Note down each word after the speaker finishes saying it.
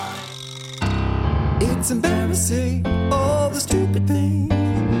It's embarrassing, all the stupid things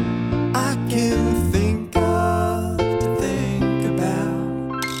I can think of to think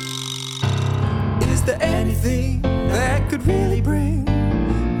about. Is there anything that could really bring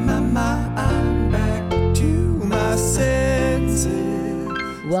my mind back to my senses?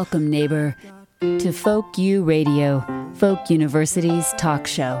 Welcome, neighbor, to Folk U Radio, Folk University's talk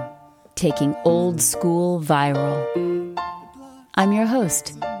show, taking old school viral. I'm your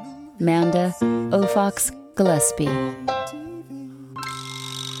host, Manda Ofox Gillespie.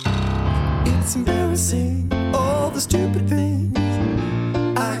 It's embarrassing, all the stupid things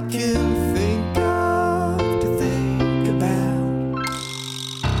I can think of to think about.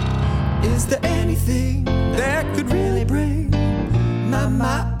 Is there anything that could really bring my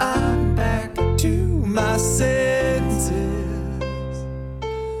mind back to my senses?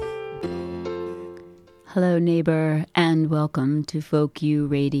 Hello, neighbor, and welcome to Folk U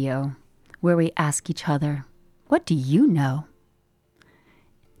Radio, where we ask each other, what do you know?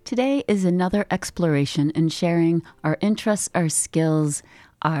 Today is another exploration in sharing our interests, our skills,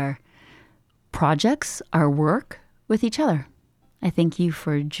 our projects, our work with each other. I thank you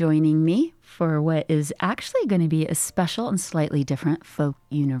for joining me for what is actually going to be a special and slightly different Folk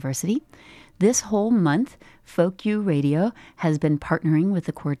University. This whole month, Folk U Radio has been partnering with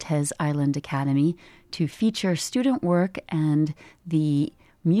the Cortes Island Academy to feature student work and the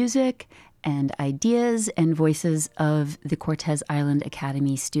music and ideas and voices of the Cortes Island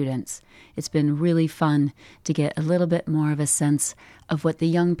Academy students. It's been really fun to get a little bit more of a sense of what the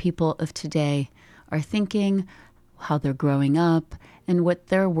young people of today are thinking, how they're growing up, and what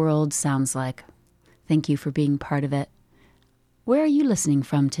their world sounds like. Thank you for being part of it. Where are you listening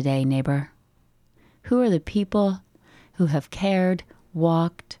from today, neighbor? Who are the people who have cared,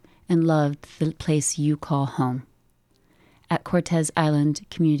 walked, and loved the place you call home? At Cortes Island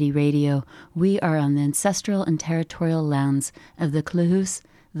Community Radio, we are on the ancestral and territorial lands of the Klahus,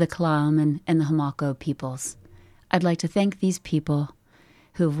 the Klahman, and the Homako peoples. I'd like to thank these people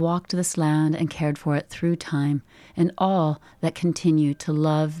who have walked this land and cared for it through time, and all that continue to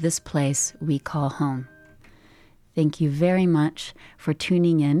love this place we call home. Thank you very much for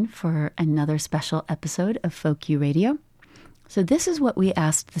tuning in for another special episode of Folk U Radio. So this is what we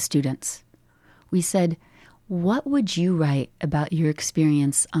asked the students. We said, what would you write about your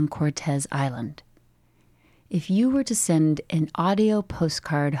experience on Cortes Island? If you were to send an audio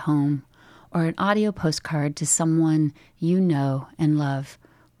postcard home or an audio postcard to someone you know and love,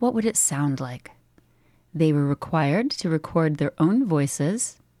 what would it sound like? They were required to record their own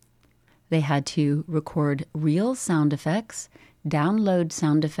voices. They had to record real sound effects, download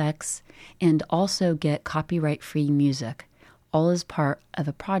sound effects, and also get copyright-free music, all as part of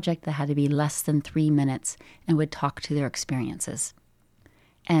a project that had to be less than 3 minutes and would talk to their experiences.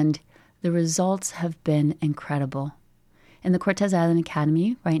 And the results have been incredible. In the Cortes Island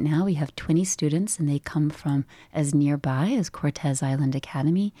Academy right now, we have 20 students, and they come from as nearby as Cortes Island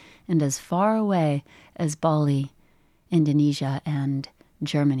Academy and as far away as Bali, Indonesia, and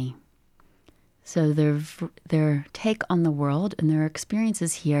Germany. So their take on the world and their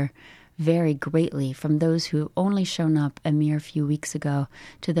experiences here vary greatly from those who have only shown up a mere few weeks ago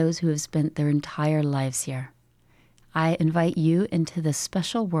to those who have spent their entire lives here. I invite you into this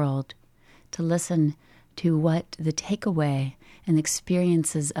special world to listen to what the takeaway and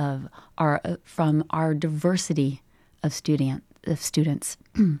experiences of are from our diversity of students.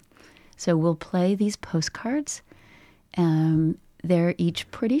 So we'll play these postcards. They're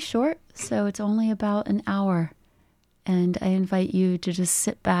each pretty short, so it's only about an hour. And I invite you to just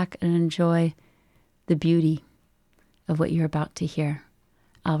sit back and enjoy the beauty of what you're about to hear.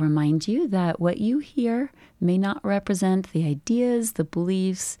 I'll remind you that what you hear may not represent the ideas, the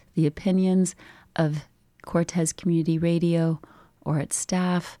beliefs, the opinions of Cortes Community Radio or its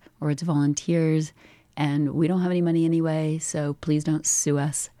staff or its volunteers. And we don't have any money anyway, so please don't sue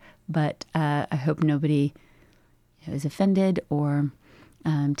us. But I hope nobody is offended or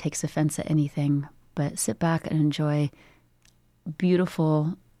takes offense at anything. But sit back and enjoy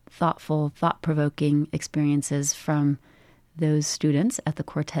beautiful, thoughtful, thought-provoking experiences from those students at the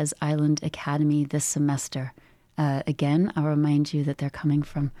Cortes Island Academy this semester. Again, I'll remind you that they're coming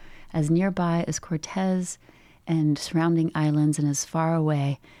from as nearby as Cortes and surrounding islands and as far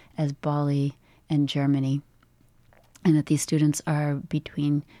away as Bali and Germany. And that these students are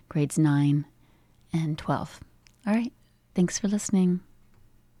between grades 9 and 12. All right. Thanks for listening.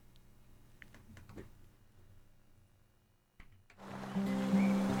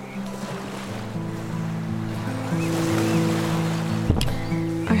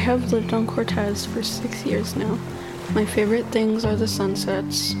 I have lived on Cortes for 6 years now. My favorite things are the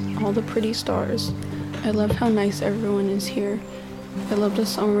sunsets, all the pretty stars, I love how nice everyone is here. I love the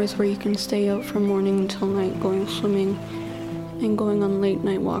summers where you can stay out from morning until night going swimming and going on late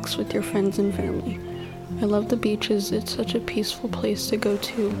night walks with your friends and family. I love the beaches. It's such a peaceful place to go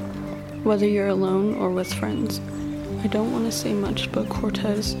to, whether you're alone or with friends. I don't want to say much, but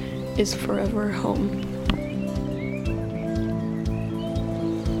Cortez is forever home.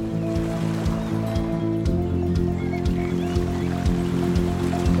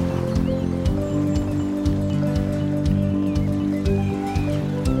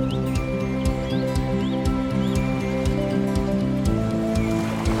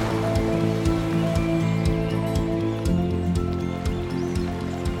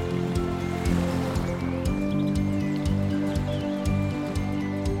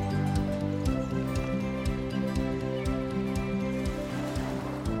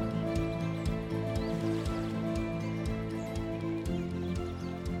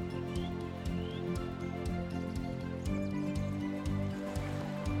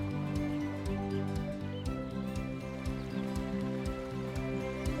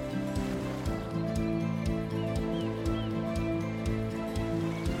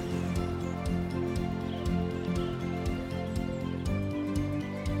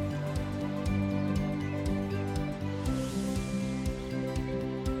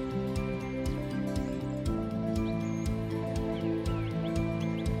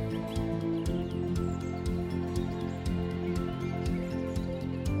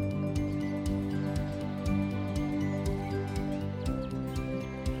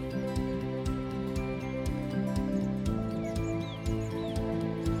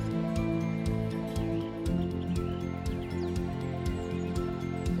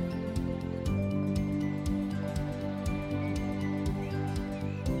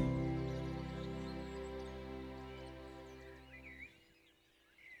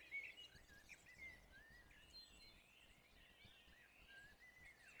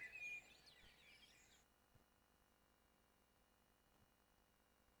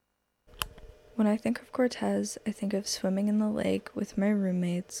 When I think of Cortez, I think of swimming in the lake with my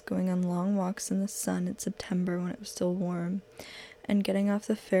roommates, going on long walks in the sun in September when it was still warm, and getting off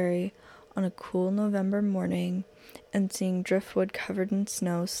the ferry on a cool November morning and seeing driftwood covered in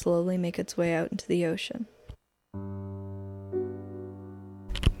snow slowly make its way out into the ocean.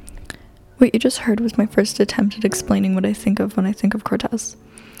 What you just heard was my first attempt at explaining what I think of when I think of Cortez.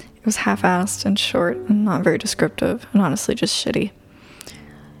 It was half-assed and short and not very descriptive, and honestly just shitty.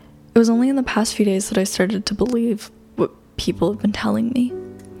 It was only in the past few days that I started to believe what people have been telling me.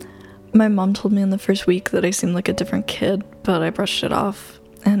 My mom told me in the first week that I seemed like a different kid, but I brushed it off,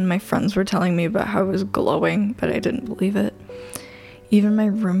 and my friends were telling me about how I was glowing, but I didn't believe it. Even my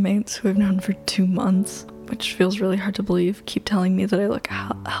roommates, who I've known for 2 months, which feels really hard to believe, keep telling me that I look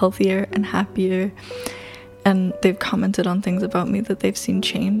healthier and happier, and they've commented on things about me that they've seen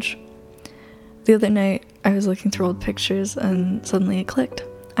change. The other night, I was looking through old pictures, and suddenly it clicked.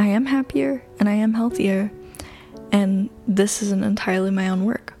 I am happier, and I am healthier, and this isn't entirely my own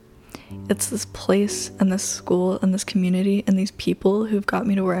work. It's this place, and this school, and this community, and these people who've got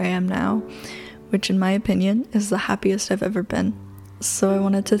me to where I am now, which in my opinion is the happiest I've ever been. So I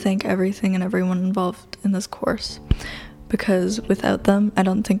wanted to thank everything and everyone involved in this course, because without them, I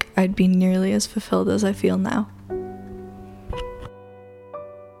don't think I'd be nearly as fulfilled as I feel now.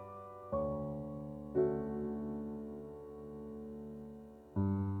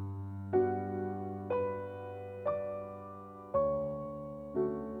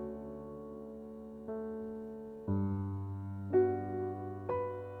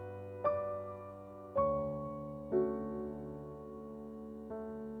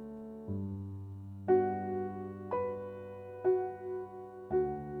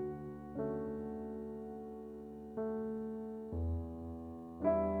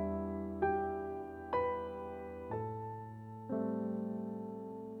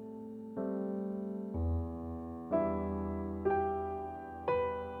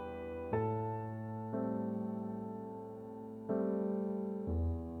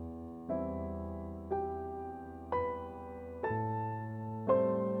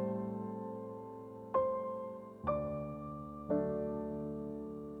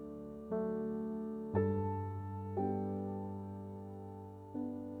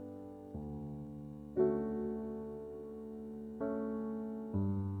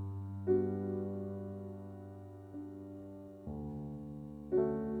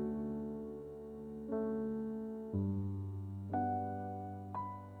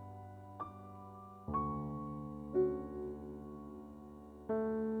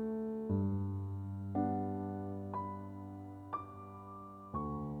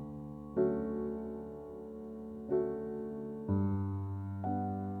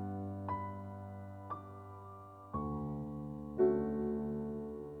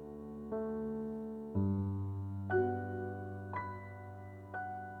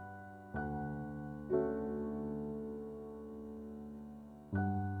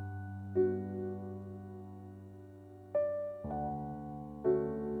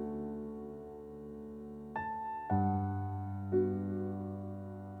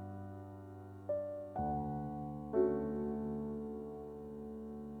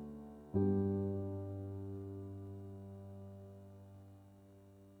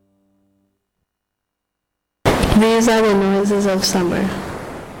 These are the noises of summer.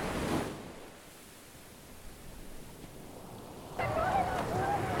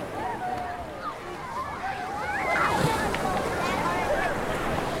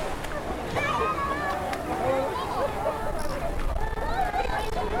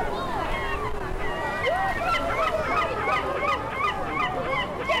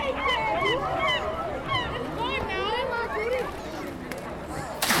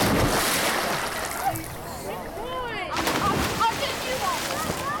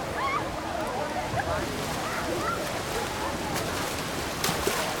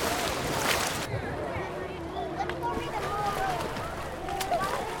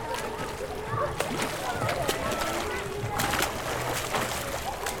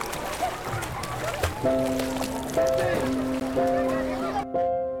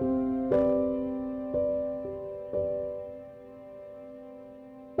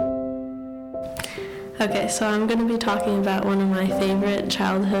 Okay, so I'm going to be talking about one of my favorite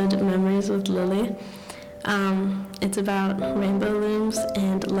childhood memories with Lily. It's about rainbow looms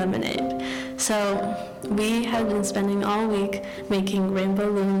and lemonade. So we had been spending all week making rainbow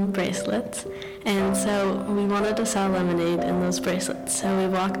loom bracelets, and so we wanted to sell lemonade in those bracelets. So we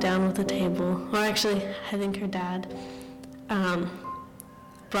walked down with a table, or actually, I think her dad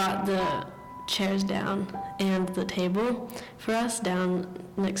brought the chairs down and the table for us down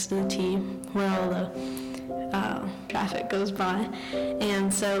next to the T where all the traffic goes by.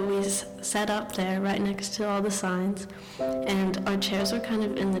 And so we set up there right next to all the signs, and our chairs were kind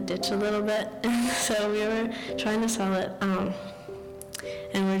of in the ditch a little bit, and so we were trying to sell it,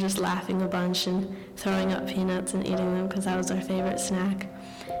 and we were just laughing a bunch and throwing up peanuts and eating them because that was our favorite snack.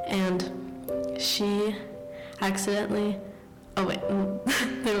 And she accidentally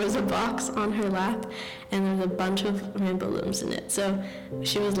there was a box on her lap, and there was a bunch of rainbow looms in it. So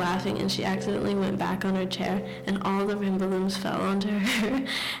she was laughing, and she accidentally went back on her chair, and all the rainbow looms fell onto her,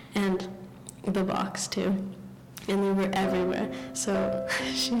 and the box too. And they were everywhere. So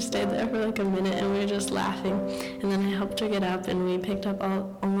she stayed there for like a minute, and we were just laughing. And then I helped her get up, and we picked up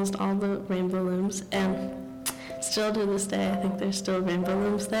almost all the rainbow looms. And still to this day, I think there's still rainbow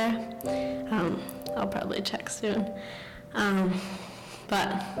looms there. I'll probably check soon.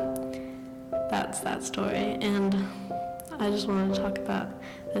 But that's that story, and I just wanted to talk about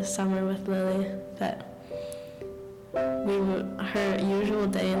this summer with Lily, that her usual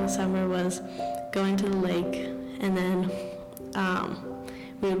day in the summer was going to the lake, and then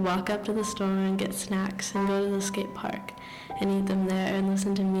we would walk up to the store and get snacks and go to the skate park and eat them there and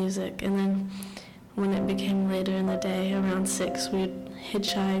listen to music. And then when it became later in the day, around 6, we'd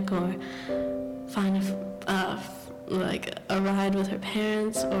hitchhike or find a ride with her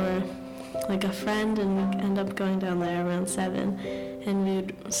parents or like a friend, and we'd end up going down there around 7, and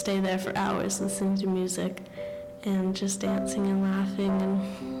we'd stay there for hours listening to music and just dancing and laughing,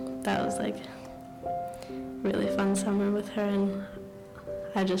 and that was like really fun summer with her, and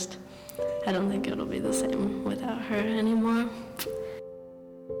I don't think it'll be the same without her anymore.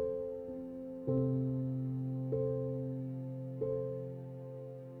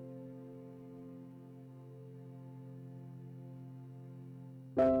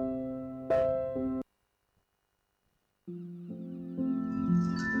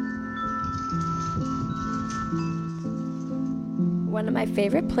 One of my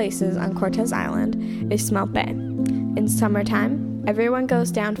favorite places on Cortez Island is Smelt Bay. In summertime, everyone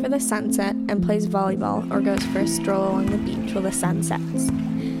goes down for the sunset and plays volleyball or goes for a stroll along the beach while the sun sets.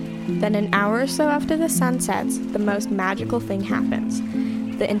 Then an hour or so after the sun sets, the most magical thing happens.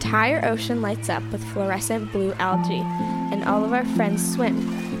 The entire ocean lights up with fluorescent blue algae, and all of our friends swim.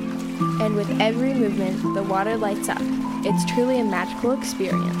 And with every movement, the water lights up. It's truly a magical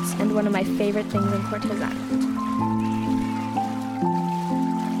experience, and one of my favorite things on Cortez Island.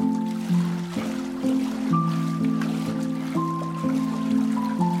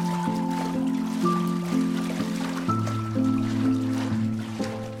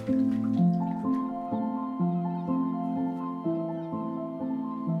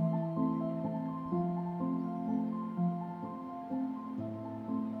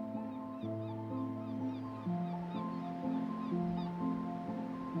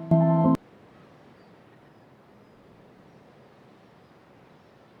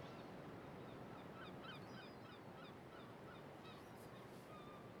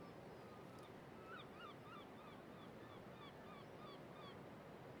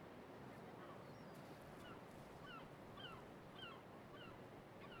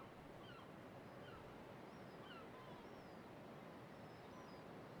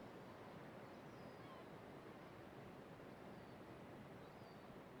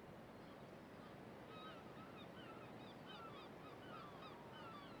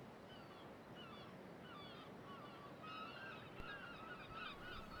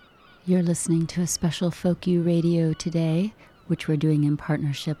 You're listening to a special Folk U Radio today, which we're doing in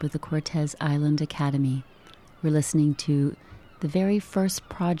partnership with the Cortes Island Academy. We're listening to the very first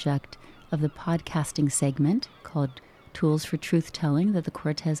project of the podcasting segment called Tools for Truth Telling that the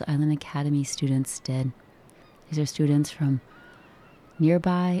Cortes Island Academy students did. These are students from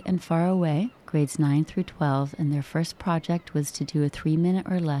nearby and far away, grades 9 through 12, and their first project was to do a 3-minute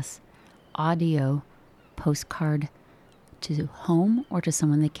or less audio postcard to home or to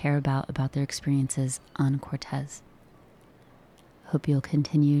someone they care about their experiences on Cortes. Hope you'll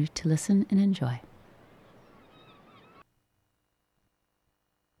continue to listen and enjoy.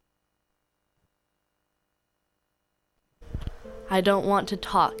 I don't want to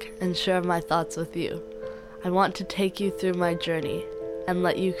talk and share my thoughts with you. I want to take you through my journey and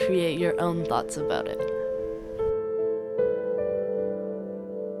let you create your own thoughts about it.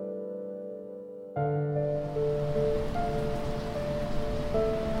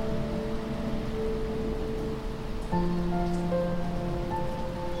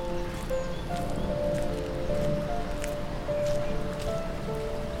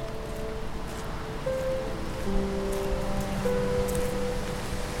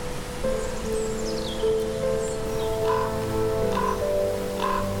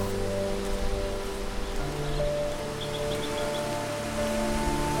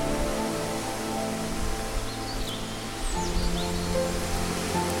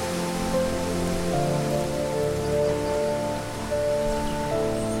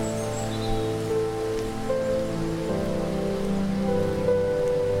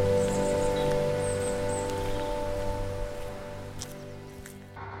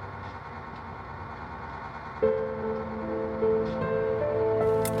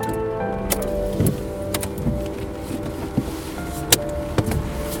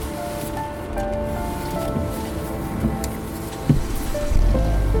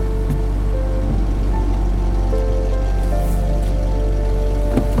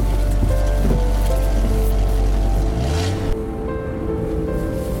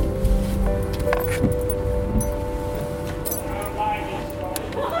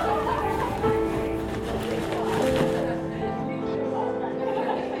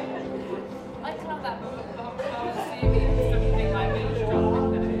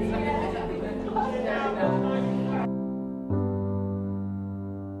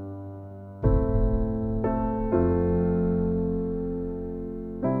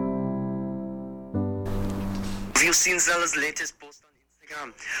 Have you seen Zella's latest post on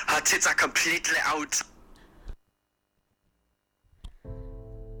Instagram? Her tits are completely out.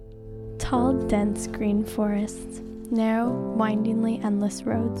 Tall, dense green forests, narrow, windingly endless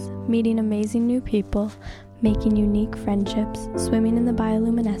roads, meeting amazing new people, making unique friendships, swimming in the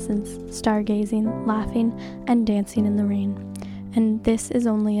bioluminescence, stargazing, laughing, and dancing in the rain. And this is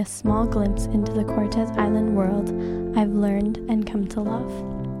only a small glimpse into the Cortes Island world I've learned and come to love.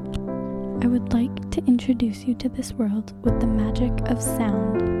 I would like to introduce you to this world with the magic of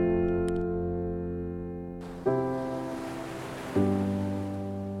sound.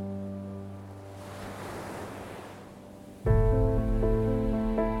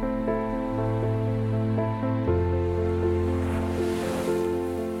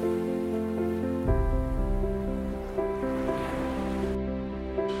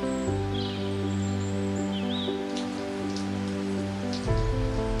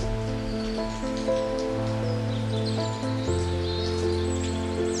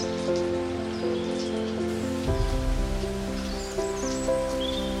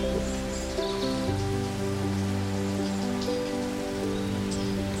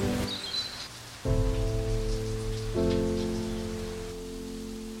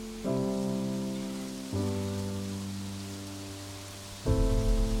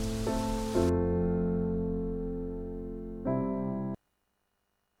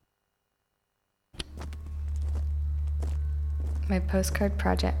 My postcard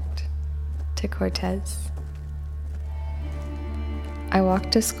project to Cortes. I walk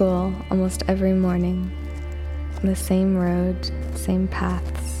to school almost every morning on the same road, same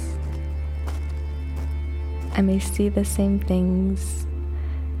paths. I may see the same things,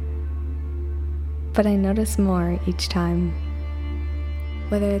 but I notice more each time.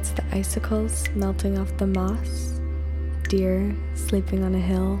 Whether it's the icicles melting off the moss, a deer sleeping on a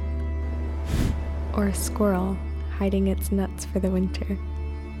hill, or a squirrel hiding its nuts for the winter.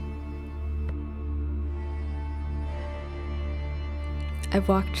 I've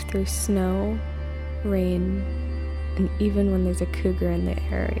walked through snow, rain, and even when there's a cougar in the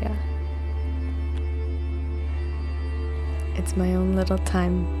area. It's my own little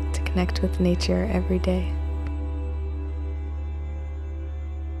time to connect with nature every day.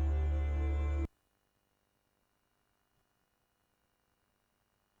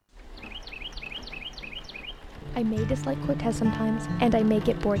 I may dislike Cortez sometimes, and I may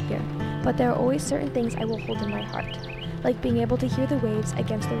get bored here, but there are always certain things I will hold in my heart, like being able to hear the waves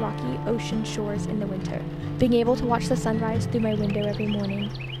against the rocky ocean shores in the winter, being able to watch the sunrise through my window every morning,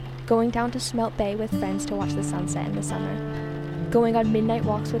 going down to Smelt Bay with friends to watch the sunset in the summer, going on midnight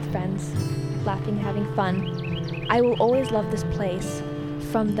walks with friends, laughing and having fun. I will always love this place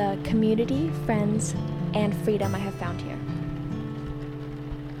from the community, friends, and freedom I have found here.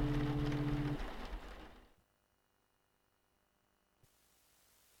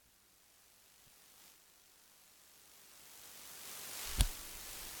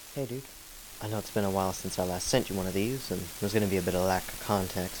 Hey dude, I know it's been a while since I last sent you one of these, and there's going to be a bit of lack of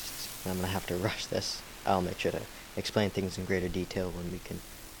context, and I'm going to have to rush this. I'll make sure to explain things in greater detail when we can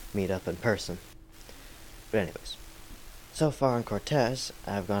meet up in person. But anyways, so far in Cortez,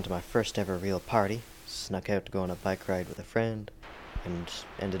 I've gone to my first ever real party, snuck out to go on a bike ride with a friend, and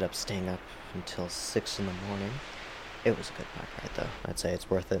ended up staying up until 6 in the morning. It was a good bike ride though, I'd say it's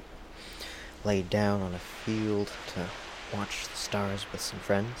worth it. Laid down on a field to watched the stars with some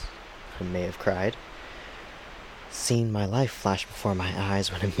friends who may have cried. Seen my life flash before my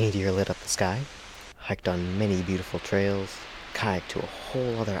eyes when a meteor lit up the sky. Hiked on many beautiful trails. Kayaked to a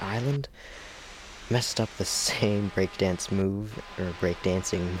whole other island. Messed up the same breakdancing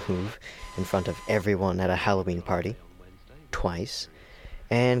move in front of everyone at a Halloween party. Twice.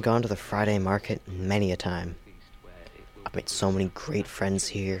 And gone to the Friday market many a time. I've made so many great friends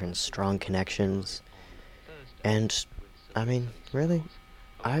here and strong connections. And I mean, really,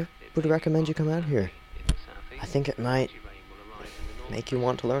 I would recommend you come out here. I think it might make you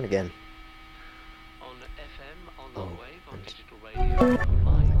want to learn again. Oh, and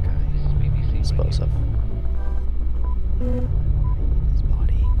that guy, dispose of his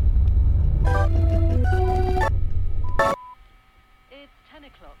body.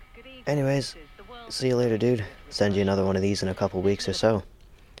 Anyways, see you later, dude. Send you another one of these in a couple weeks or so.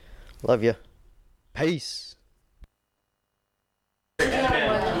 Love you. Peace.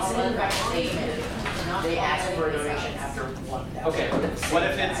 Okay, what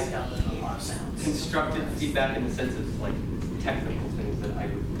if it's constructive feedback in the sense of like technical things that I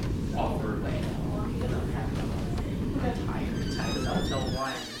would offer?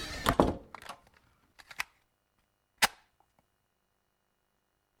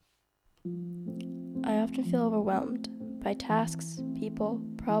 I often feel overwhelmed by tasks, people,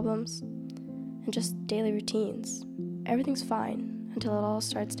 problems, and just daily routines. Everything's fine until it all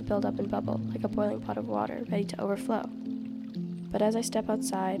starts to build up and bubble like a boiling pot of water ready to overflow. But as I step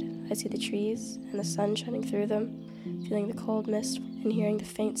outside, I see the trees and the sun shining through them, feeling the cold mist and hearing the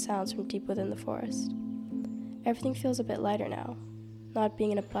faint sounds from deep within the forest. Everything feels a bit lighter now, not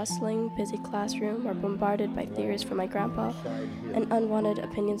being in a bustling, busy classroom or bombarded by theories from my grandpa and unwanted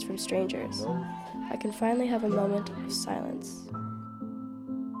opinions from strangers. I can finally have a moment of silence.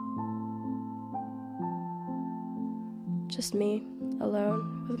 Just me,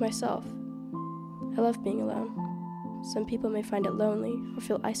 alone, with myself. I love being alone. Some people may find it lonely or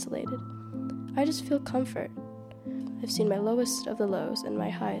feel isolated. I just feel comfort. I've seen my lowest of the lows and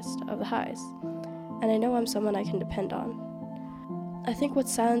my highest of the highs, and I know I'm someone I can depend on. I think what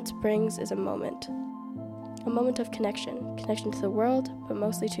silence brings is a moment of connection to the world, but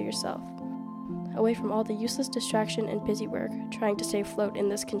mostly to yourself. Away from all the useless distraction and busy work, trying to stay afloat in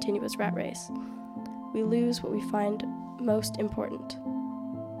this continuous rat race. We lose what we find most important.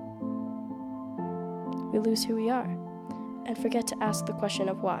 We lose who we are, and forget to ask the question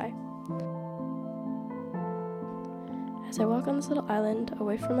of why. As I walk on this little island,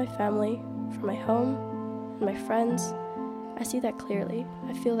 away from my family, from my home, and my friends, I see that clearly.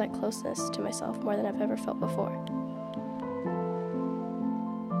 I feel that closeness to myself more than I've ever felt before.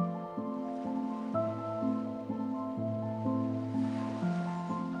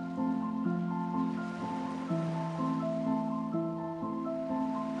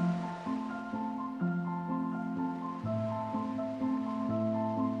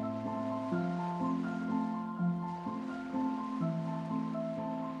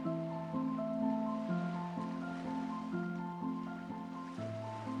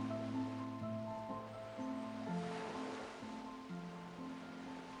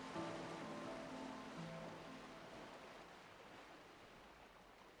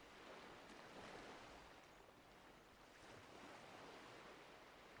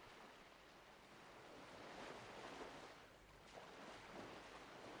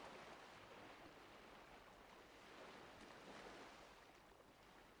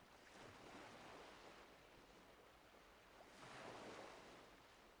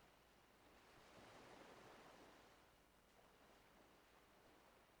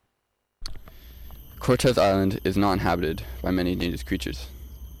 Cortez Island is not inhabited by many native creatures,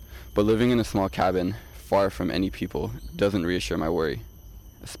 but living in a small cabin far from any people doesn't reassure my worry,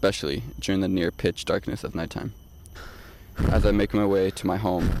 especially during the near pitch darkness of nighttime. As I make my way to my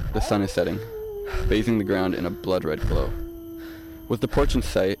home, the sun is setting, bathing the ground in a blood-red glow. With the porch in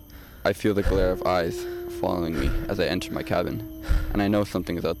sight, I feel the glare of eyes following me as I enter my cabin, and I know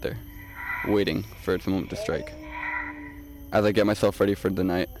something is out there, waiting for its moment to strike. As I get myself ready for the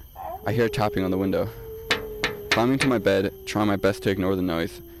night, I hear tapping on the window. Climbing to my bed, trying my best to ignore the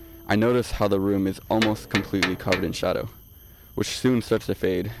noise, I notice how the room is almost completely covered in shadow, which soon starts to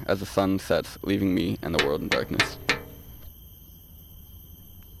fade as the sun sets, leaving me and the world in darkness.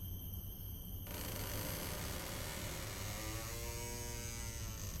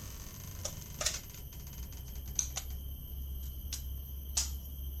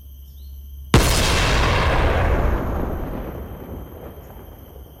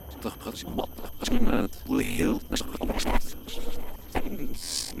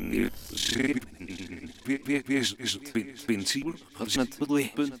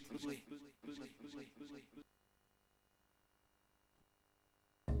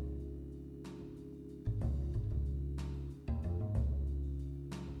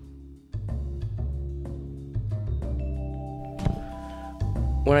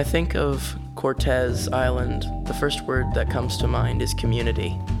 When I think of Cortez Island, the first word that comes to mind is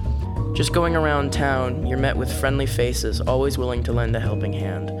community. Just going around town, you're met with friendly faces, always willing to lend a helping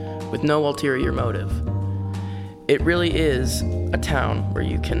hand, with no ulterior motive. It really is a town where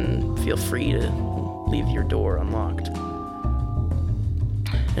you can feel free to leave your door unlocked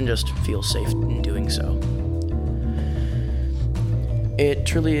and just feel safe in doing so. It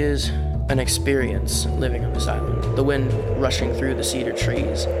truly is an experience living on this island. The wind rushing through the cedar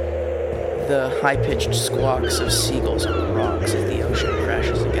trees, the high-pitched squawks of seagulls on the rocks as the ocean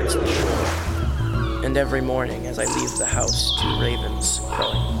crashes against the shore. And every morning as I leave the house, 2 ravens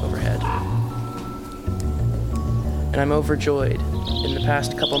crowing overhead. And I'm overjoyed. In the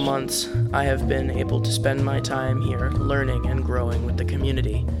past couple months, I have been able to spend my time here learning and growing with the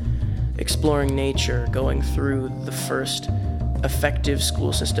community, exploring nature, going through the first effective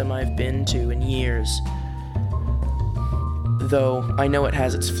school system I've been to in years. Though I know it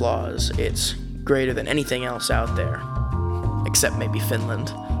has its flaws, it's greater than anything else out there. Except maybe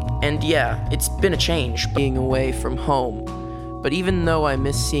Finland. And yeah, it's been a change being away from home. But even though I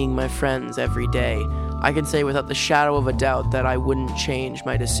miss seeing my friends every day, I can say without the shadow of a doubt that I wouldn't change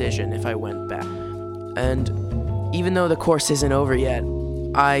my decision if I went back. And even though the course isn't over yet,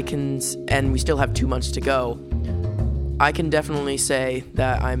 and we still have 2 months to go, I can definitely say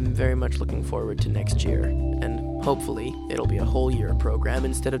that I'm very much looking forward to next year, and hopefully it'll be a whole year program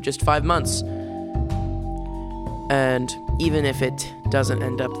instead of just 5 months. And even if it doesn't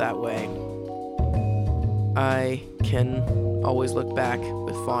end up that way, I can always look back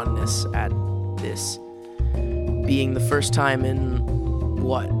with fondness at this being the first time in,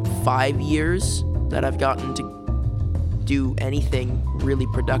 5 years that I've gotten to do anything really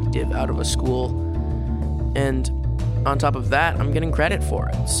productive out of a school. And on top of that, I'm getting credit for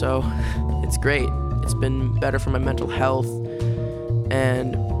it, so it's great. It's been better for my mental health,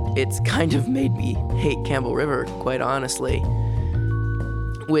 and it's kind of made me hate Campbell River, quite honestly,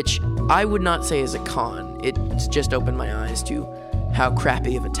 which I would not say is a con. It's just opened my eyes to how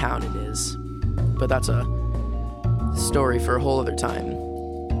crappy of a town it is. But that's a story for a whole other time.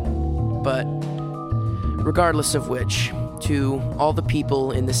 But regardless of which, to all the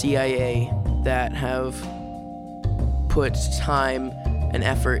people in the CIA that have put time and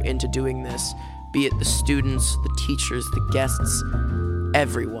effort into doing this, be it the students, the teachers, the guests,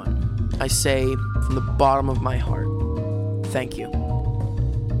 everyone, I say from the bottom of my heart, thank you.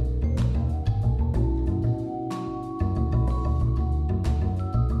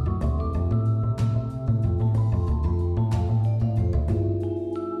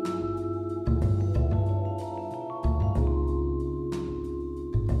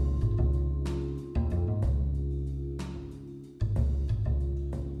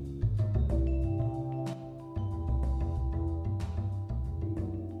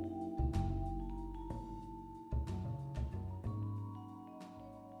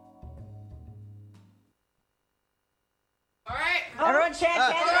 Everyone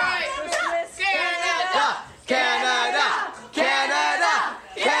chant Canada! Canada! Canada!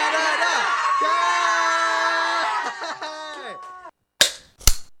 Canada! Canada!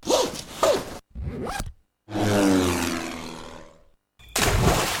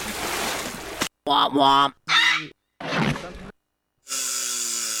 Womp womp!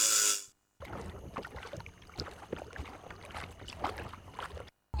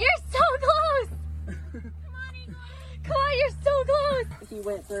 You're so close!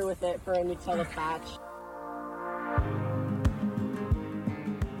 through with it for a Nutella patch.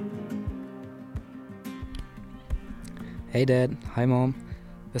 Hey Dad, hi Mom.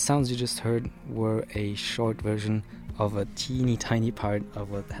 The sounds you just heard were a short version of a teeny tiny part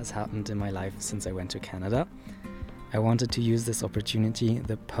of what has happened in my life since I went to Canada. I wanted to use this opportunity,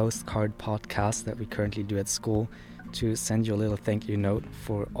 the postcard podcast that we currently do at school, to send you a little thank you note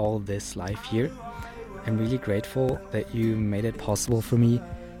for all this life here. I'm really grateful that you made it possible for me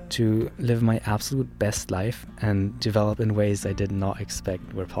to live my absolute best life and develop in ways I did not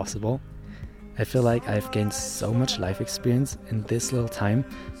expect were possible. I feel like I've gained so much life experience in this little time,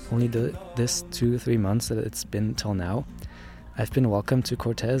 only this 2-3 months that it's been till now. I've been welcomed to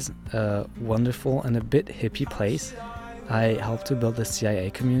Cortez, a wonderful and a bit hippie place. I helped to build the CIA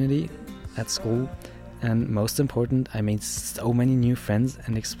community at school, and most important, I made so many new friends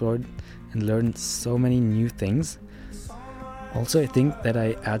and explored and learned so many new things. Also, I think that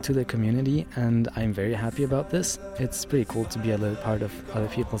I add to the community, and I'm very happy about this. It's pretty cool to be a little part of other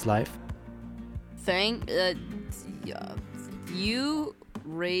people's life. You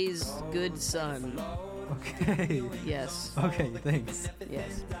raise good son. Okay. Yes. Okay, thanks.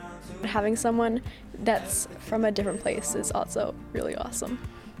 Yes. Having someone that's from a different place is also really awesome.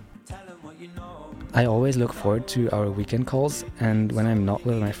 I always look forward to our weekend calls, and when I'm not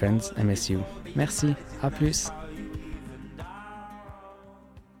with my friends, I miss you. Merci. À plus.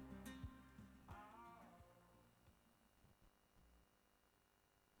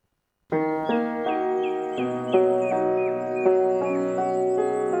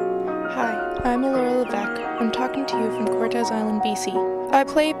 I'm Alora Levesque. I'm talking to you from Cortez Island, BC. I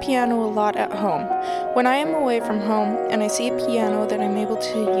play piano a lot at home. When I am away from home and I see a piano that I'm able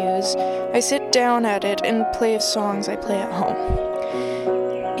to use, I sit down at it and play songs I play at home.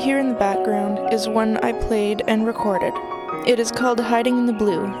 Here in the background is one I played and recorded. It is called Hiding in the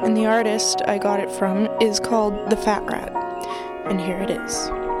Blue, and the artist I got it from is called The Fat Rat. And here it is.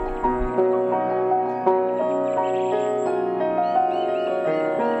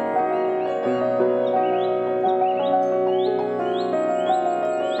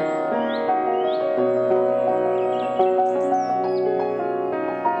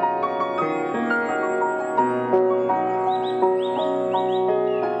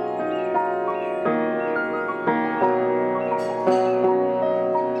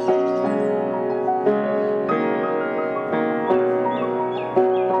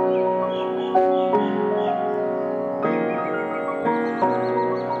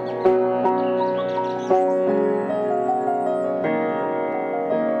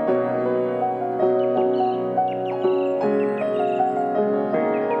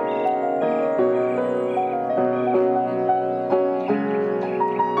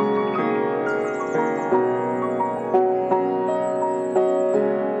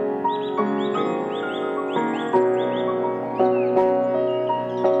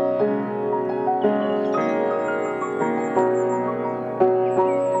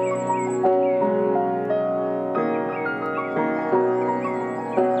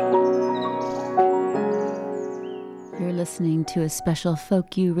 Listening to a special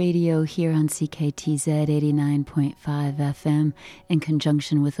Folk U radio here on CKTZ 89.5 FM in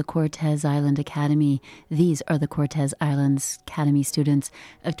conjunction with the Cortez Island Academy. These are the Cortez Islands Academy students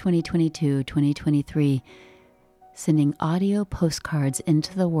of 2022-2023, sending audio postcards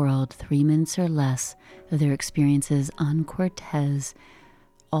into the world 3 minutes or less of their experiences on Cortez,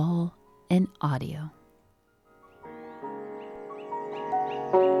 all in audio.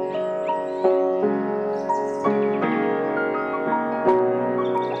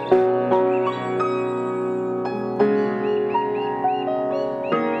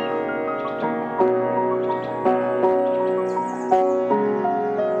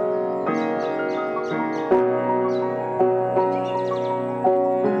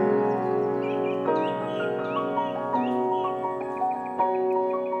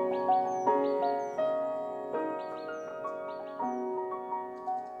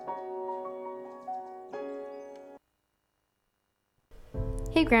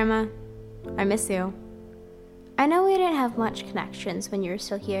 Hey Grandma, I miss you. I know we didn't have much connections when you were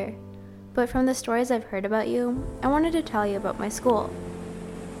still here, but from the stories I've heard about you, I wanted to tell you about my school.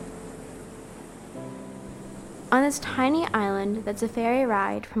 On this tiny island that's a ferry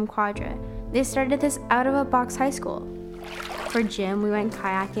ride from Quadra, they started this out-of-a-box high school. For gym, we went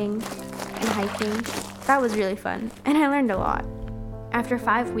kayaking and hiking. That was really fun, and I learned a lot. After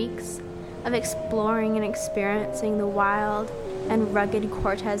 5 weeks of exploring and experiencing the wild and rugged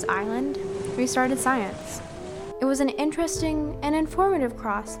Cortez Island, we started science. It was an interesting and informative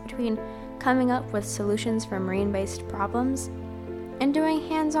cross between coming up with solutions for marine-based problems and doing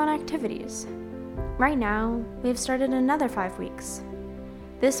hands-on activities. Right now, we've started another 5 weeks.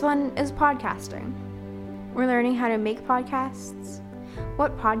 This one is podcasting. We're learning how to make podcasts,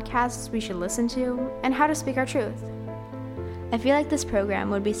 what podcasts we should listen to, and how to speak our truth. I feel like this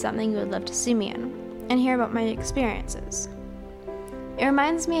program would be something you would love to see me in and hear about my experiences. It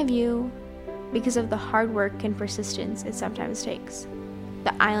reminds me of you because of the hard work and persistence it sometimes takes,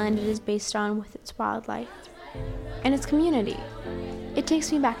 the island it is based on with its wildlife, and its community. It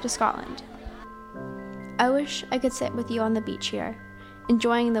takes me back to Scotland. I wish I could sit with you on the beach here,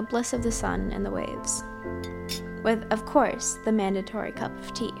 enjoying the bliss of the sun and the waves, with, of course, the mandatory cup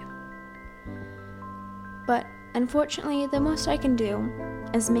of tea. But unfortunately, the most I can do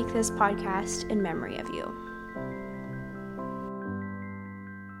is make this podcast in memory of you.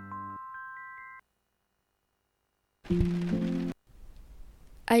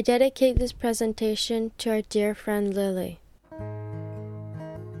 I dedicate this presentation to our dear friend Lily.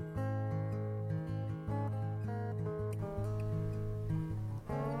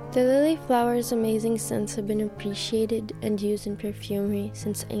 The lily flower's amazing scents have been appreciated and used in perfumery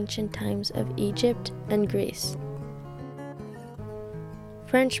since ancient times of Egypt and Greece.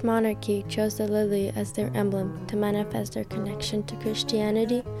 French monarchy chose the lily as their emblem to manifest their connection to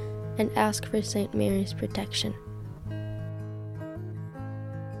Christianity and ask for St. Mary's protection.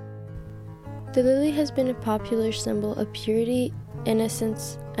 The lily has been a popular symbol of purity,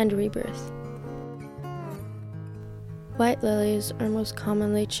 innocence, and rebirth. White lilies are most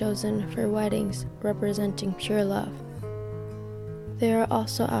commonly chosen for weddings, representing pure love. They are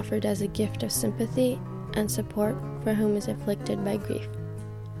also offered as a gift of sympathy and support for whom is afflicted by grief.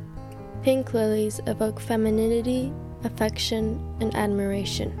 Pink lilies evoke femininity, affection, and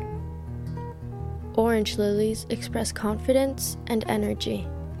admiration. Orange lilies express confidence and energy.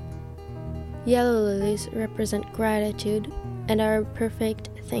 Yellow lilies represent gratitude and are a perfect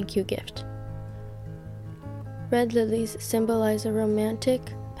thank you gift. Red lilies symbolize a romantic,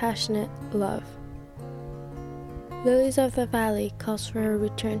 passionate love. Lilies of the valley calls for a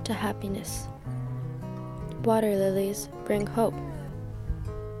return to happiness. Water lilies bring hope.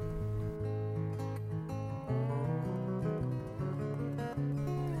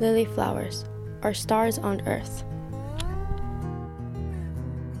 Lily flowers are stars on earth.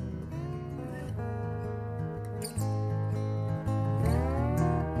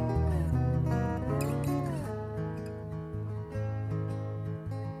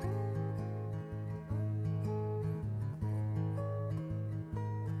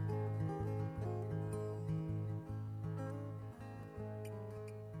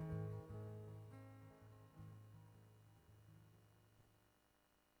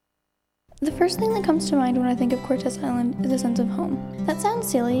 The first thing that comes to mind when I think of Cortes Island is a sense of home. That sounds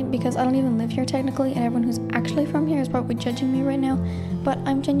silly because I don't even live here technically, and everyone who's actually from here is probably judging me right now, but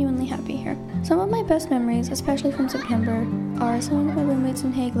I'm genuinely happy here. Some of my best memories, especially from September, are some of my roommates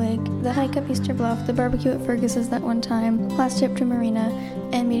in Hague Lake, the hike up Easter Bluff, the barbecue at Fergus's that one time, last trip to Marina,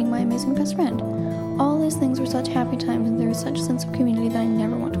 and meeting my amazing best friend. All these things were such happy times, and there was such a sense of community that I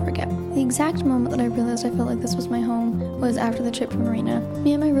never want to forget. The exact moment that I realized I felt like this was my home was after the trip to Marina.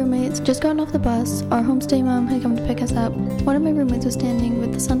 Me and my roommates just gotten off the bus, our homestay mom had come to pick us up. One of my roommates was standing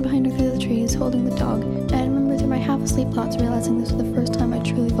with the sun behind her through the trees, holding the dog, and I remember through my half-asleep thoughts realizing this was the first time I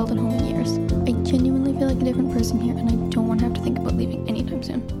truly felt at home in years. I genuinely feel like a different person here, and I don't want to have to think about leaving anytime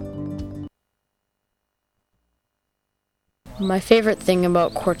soon. My favorite thing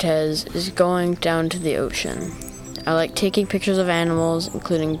about Cortes is going down to the ocean. I like taking pictures of animals,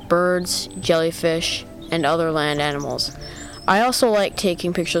 including birds, jellyfish, and other land animals. I also like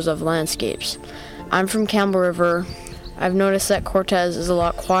taking pictures of landscapes. I'm from Campbell River. I've noticed that Cortes is a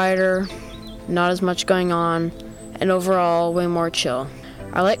lot quieter, not as much going on, and overall way more chill.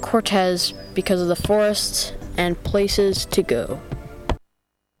 I like Cortes because of the forests and places to go.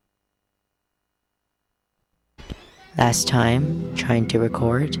 Last time, trying to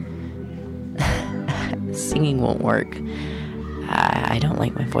record, singing won't work. I don't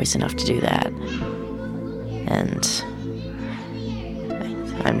like my voice enough to do that. And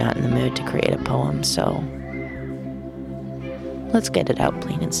I'm not in the mood to create a poem, so let's get it out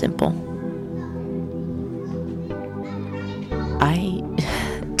plain and simple. I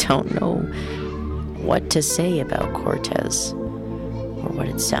don't know what to say about Cortes, or what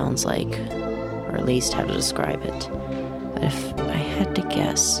it sounds like, or at least how to describe it. But if I had to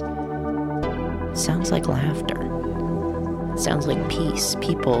guess, it sounds like laughter. It sounds like peace,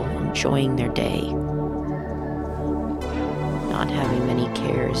 people enjoying their day, not having many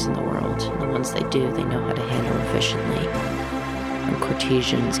cares in the world, and the ones they do, they know how to handle efficiently. When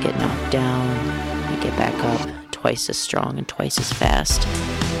Cortesians get knocked down, they get back up, twice as strong and twice as fast.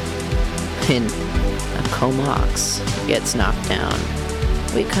 And a Comox gets knocked down,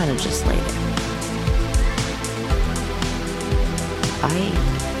 we kind of just lay there. I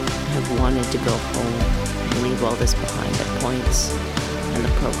have wanted to go home and leave all this behind at points in the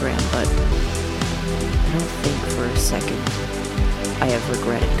program, but I don't think for a second I have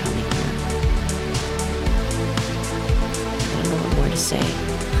regretted coming here. I don't know what more to say,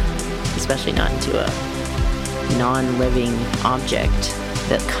 especially not to a non-living object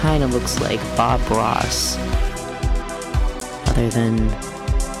that kind of looks like Bob Ross. Other than,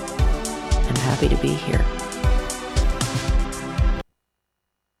 I'm happy to be here.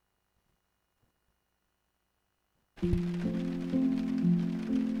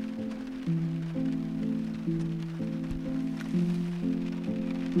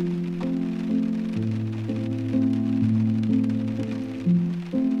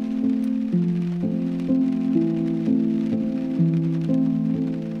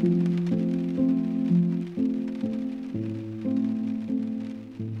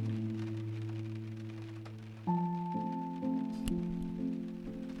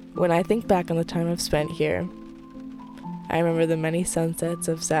 When I think back on the time I've spent here, I remember the many sunsets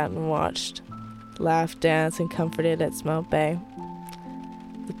I've sat and watched, laughed, danced, and comforted at Smelt Bay,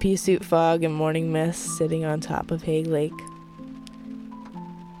 the pea soup fog and morning mist sitting on top of Hague Lake,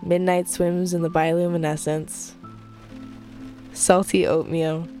 midnight swims in the bioluminescence, salty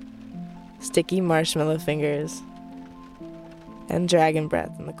oatmeal, sticky marshmallow fingers, and dragon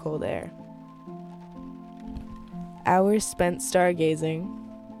breath in the cold air. Hours spent stargazing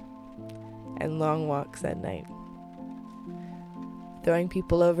and long walks at night. Throwing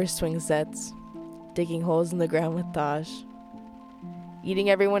people over swing sets, digging holes in the ground with Taj,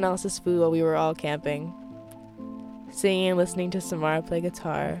 eating everyone else's food while we were all camping, singing and listening to Samara play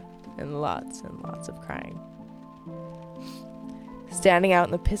guitar, and lots of crying. Standing out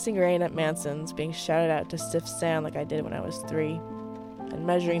in the pissing rain at Manson's, being shouted out to stiff sand like I did when I was 3, and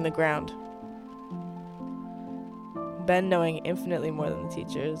measuring the ground. Ben knowing infinitely more than the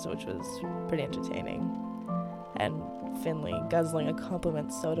teachers, which was pretty entertaining, and Finley guzzling a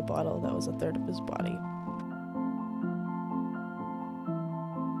compliment soda bottle that was a third of his body.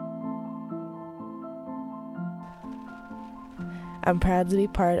 I'm proud to be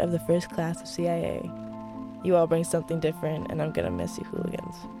part of the first class of CIA. You all bring something different, and I'm gonna miss you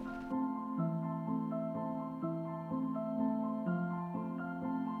hooligans.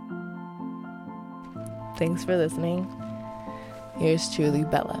 Thanks for listening. Here's truly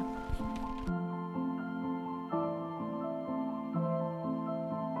Bella.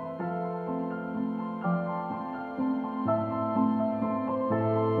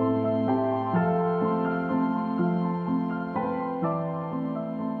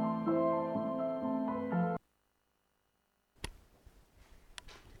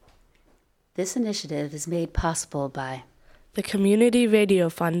 This initiative is made possible by the Community Radio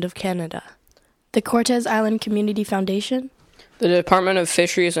Fund of Canada, the Cortes Island Community Foundation, the Department of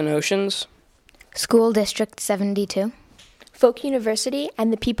Fisheries and Oceans, School District 72, Folk University,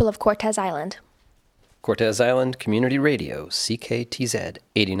 and the people of Cortes Island. Cortes Island Community Radio, CKTZ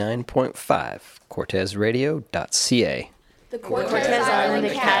 89.5, cortesradio.ca. The Cortes Island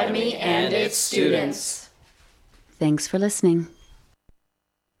Academy and its students. Thanks for listening.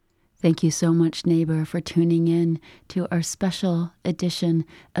 Thank you so much, neighbor, for tuning in to our special edition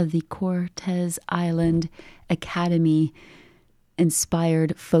of the Cortes Island Academy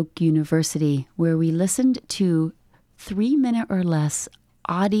Inspired Folk University, where we listened to 3-minute or less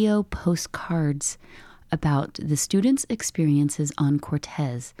audio postcards about the students' experiences on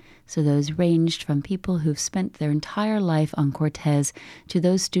Cortes. So those ranged from people who've spent their entire life on Cortes to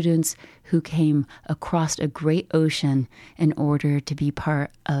those students who came across a great ocean in order to be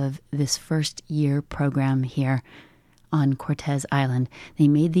part of this first year program here on Cortes Island. They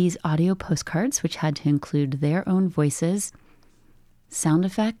made these audio postcards, which had to include their own voices, sound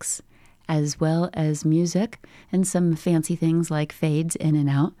effects, as well as music, and some fancy things like fades in and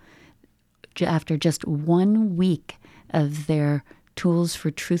out. After just 1 week of their Tools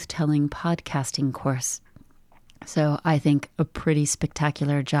for Truth-Telling podcasting course. So I think a pretty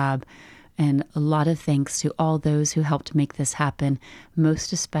spectacular job, and a lot of thanks to all those who helped make this happen,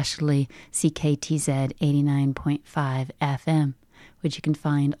 most especially CKTZ 89.5 FM, which you can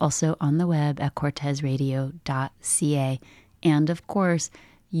find also on the web at cortesradio.ca. And of course,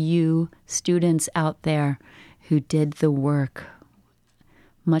 you students out there who did the work.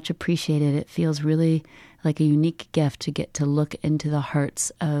 Much appreciated. It feels really like a unique gift to get to look into the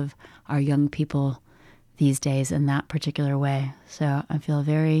hearts of our young people these days in that particular way. So I feel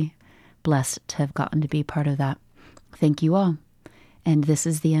very blessed to have gotten to be part of that. Thank you all. And this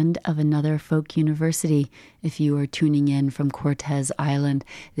is the end of another Folk University. If you are tuning in from Cortez Island,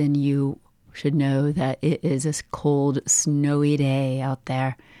 then you should know that it is a cold, snowy day out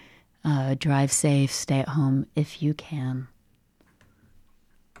there. Drive safe, stay at home if you can.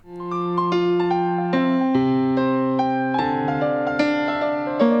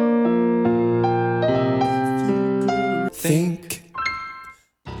 Think.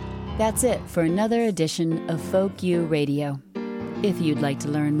 That's it for another edition of Folk U Radio. If you'd like to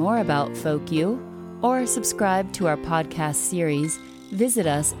learn more about Folk U or subscribe to our podcast series, visit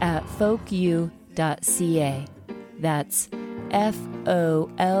us at folku.ca. That's FOLKU.ca.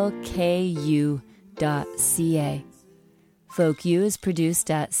 Folk U is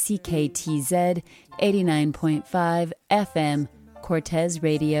produced at CKTZ 89.5 FM,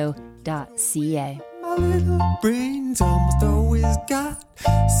 CortezRadio.ca. My little brain's almost always got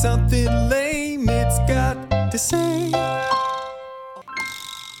something lame it's got to say.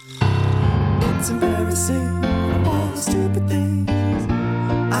 It's embarrassing, all the stupid things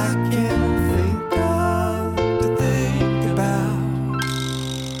I can't